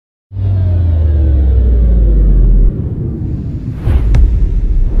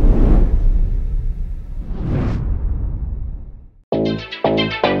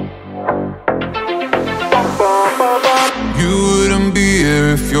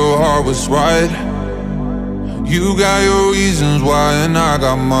your heart was right. You got your reasons why and I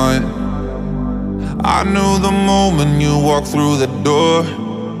got mine. I knew the moment you walked through the door,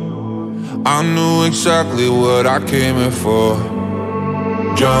 I knew exactly what I came here for.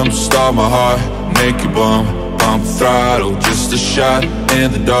 Jumpstart my heart, make you bump, pump the throttle, just a shot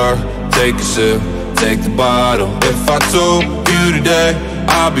in the dark. Take a sip, take the bottle. If I told you today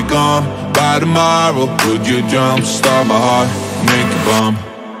I'll be gone by tomorrow, would you jumpstart my heart, make you bump,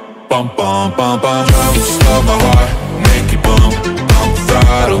 bump, bump, bump, bump. Jumpstart my heart, make you bump, pump the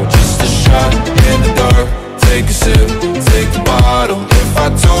throttle, just a shot in the dark. Take a sip, take the bottle. If I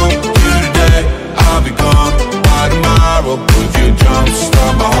told you today I'll be gone by tomorrow, would you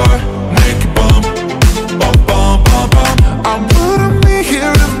jumpstart my heart, make you bump, bump, bump, bump, bump. I wouldn't be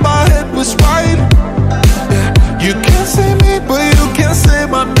here if my head was right. Yeah, you can't save me, but you can save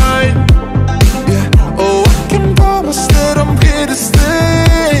my night. Yeah, oh, I can promise that I'm here to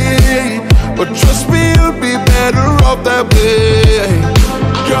stay, but trust me, you'd be better off that way.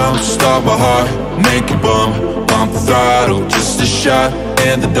 Jumpstart my heart, make it bump, pump the throttle, just a shot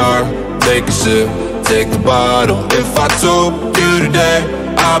in the dark. Take a sip, take the bottle. If I told you today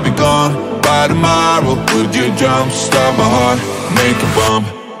I'll be gone by tomorrow, would you jumpstart my heart, make it bump,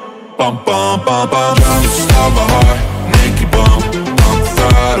 bump, bump, bump, bump. Jumpstart my heart, make it bump, pump the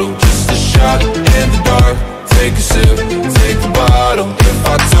throttle, just a shot in the dark. Take a sip, take the bottle. If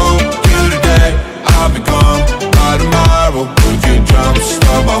I told you today I'll be gone by tomorrow, would you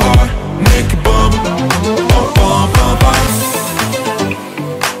jumpstart my heart, make it bump, bump, bump, bump, bump.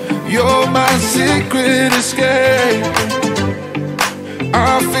 You're my secret escape.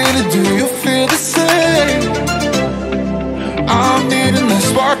 I feel it, do you feel the same? I'm needing that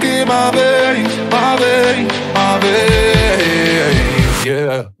spark in my veins, my veins, my veins,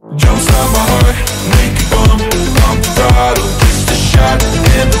 yeah. Jumpstart my heart, make it bump, pump the throttle, just a shot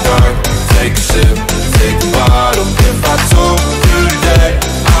in the dark. Take a sip, take the bottle. If I told you today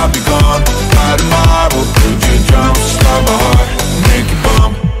I'll be gone by tomorrow, would you jumpstart my heart, make it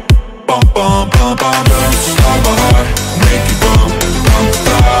bump, bump, bump, bump, bump. Jumpstart my heart, make it bump, pump the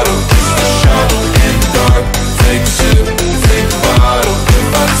throttle, just a shot in the dark. Take a sip, take the bottle. If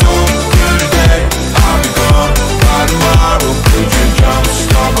I told you today I'll be gone by tomorrow, would you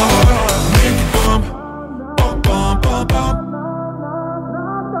jumpstart my heart, make it bump, bump, bump, bump, bump.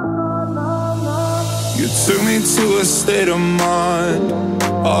 You took me to a state of mind.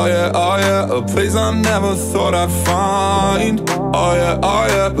 Oh yeah, a place I never thought I'd find. Oh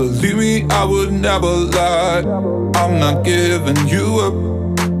yeah, believe me, I would never lie. I'm not giving you up,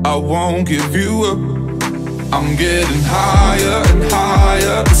 I won't give you up. I'm getting higher and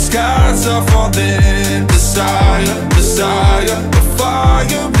higher, the skies are falling. Desire, desire, the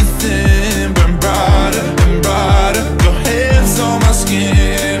fire within burn brighter and brighter. Your hands on my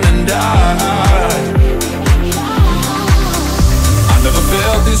skin and I never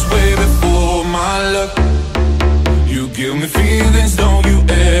felt this way before, my love. You give me feelings, don't you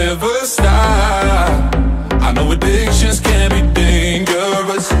ever stop. I know addictions can be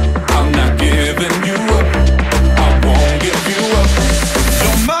dangerous, I'm not giving you up, I won't give you up.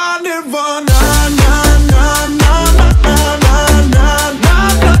 Don't mind it, run, na na na na na na na na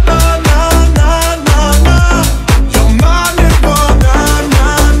na na na na. Don't mind it, run, na na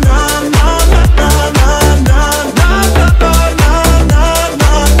na na na na na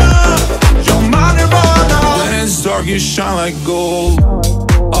na. Don't mind it, run. When it's dark, you shine like gold.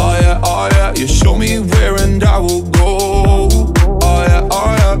 Oh yeah, you show me where and I will go. Oh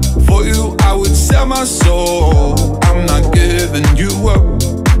yeah, for you I would sell my soul. I'm not giving you up,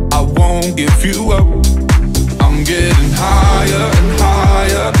 I won't give you up. I'm getting higher and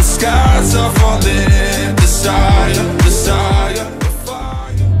higher, the skies are falling.